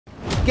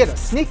get a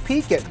sneak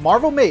peek at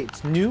Marvel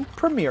Made's new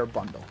Premiere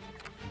Bundle.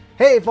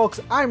 Hey folks,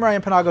 I'm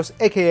Ryan Penagos,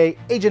 aka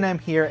Agent M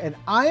here, and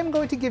I am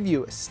going to give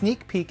you a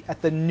sneak peek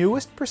at the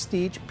newest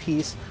prestige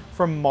piece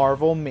from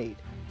Marvel Made.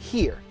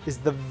 Here is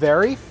the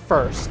very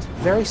first,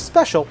 very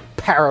special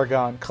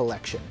Paragon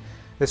collection,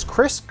 this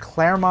Chris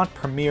Claremont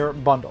Premiere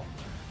Bundle.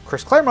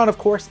 Chris Claremont, of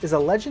course, is a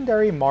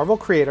legendary Marvel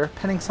creator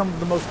penning some of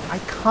the most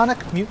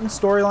iconic mutant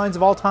storylines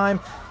of all time,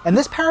 and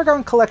this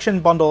Paragon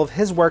collection bundle of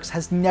his works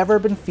has never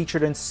been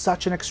featured in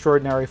such an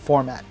extraordinary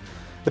format.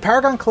 The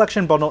Paragon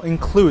collection bundle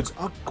includes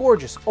a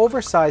gorgeous,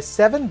 oversized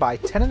 7 by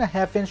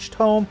 10.5 inch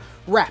tome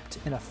wrapped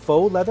in a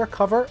faux leather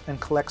cover and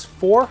collects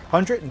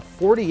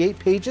 448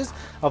 pages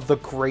of the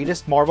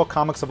greatest Marvel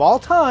comics of all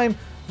time,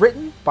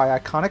 written by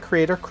iconic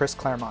creator Chris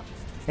Claremont.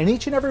 And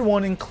each and every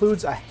one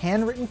includes a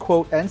handwritten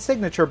quote and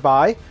signature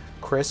by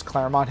Chris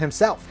Claremont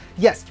himself.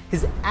 Yes,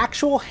 his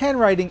actual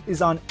handwriting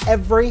is on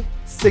every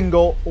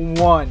single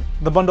one.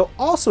 The bundle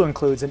also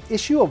includes an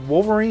issue of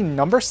Wolverine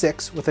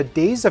 #6 with a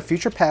Days of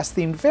Future Past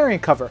themed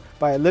variant cover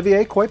by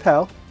Olivier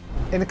Coipel,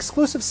 an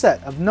exclusive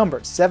set of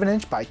numbered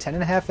 7-inch by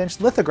 10.5 inch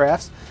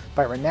lithographs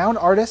by renowned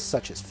artists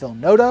such as Phil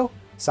Noto,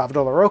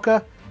 Salvador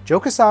Larroca, Joe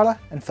Quesada,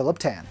 and Philip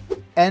Tan.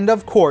 And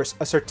of course,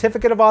 a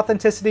certificate of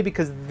authenticity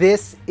because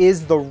this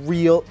is the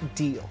real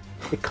deal.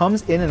 It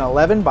comes in an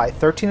 11 by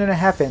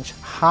 13.5 inch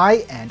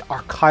high-end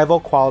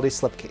archival quality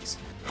slipcase.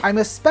 I'm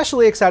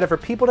especially excited for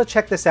people to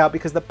check this out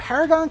because the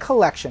Paragon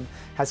collection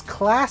has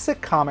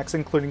classic comics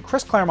including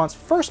Chris Claremont's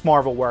first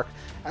Marvel work,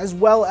 as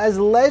well as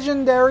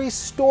legendary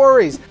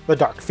stories, the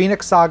Dark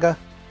Phoenix Saga,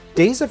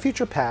 Days of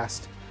Future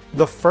Past,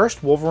 the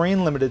first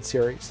Wolverine Limited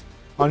Series,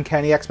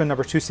 Uncanny X-Men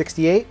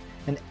 #268,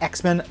 and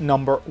X-Men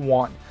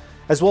 #1,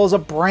 as well as a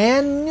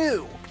brand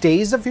new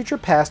Days of Future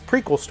Past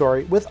prequel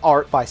story with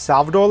art by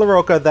Salvador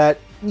Larroca that,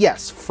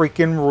 yes,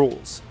 freaking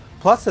rules.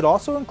 Plus, it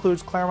also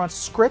includes Claremont's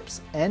scripts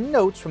and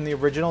notes from the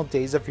original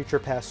Days of Future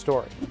Past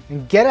story.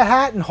 And get a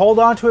hat and hold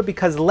on to it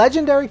because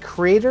legendary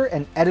creator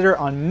and editor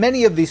on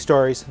many of these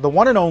stories, the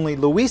one and only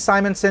Louise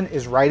Simonson,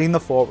 is writing the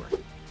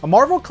foreword. A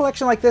Marvel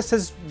collection like this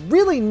has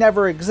really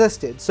never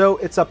existed, so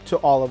it's up to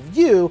all of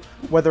you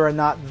whether or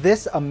not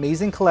this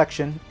amazing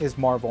collection is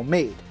Marvel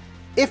made.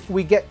 If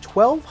we get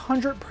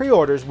 1,200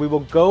 pre-orders, we will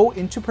go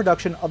into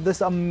production of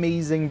this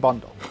amazing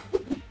bundle.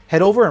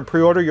 Head over and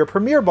pre-order your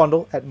Premiere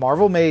Bundle at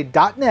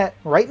marvelmade.net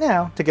right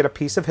now to get a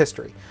piece of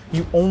history.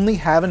 You only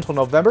have until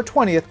November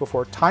 20th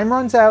before time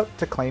runs out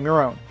to claim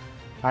your own.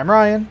 I'm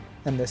Ryan,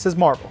 and this is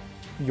Marvel,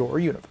 your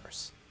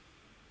universe.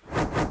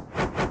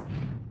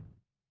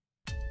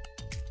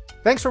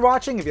 Thanks for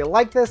watching. If you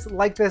like this,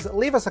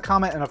 leave us a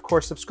comment, and of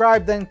course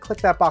subscribe, then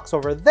click that box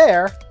over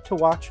there to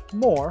watch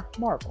more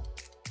Marvel.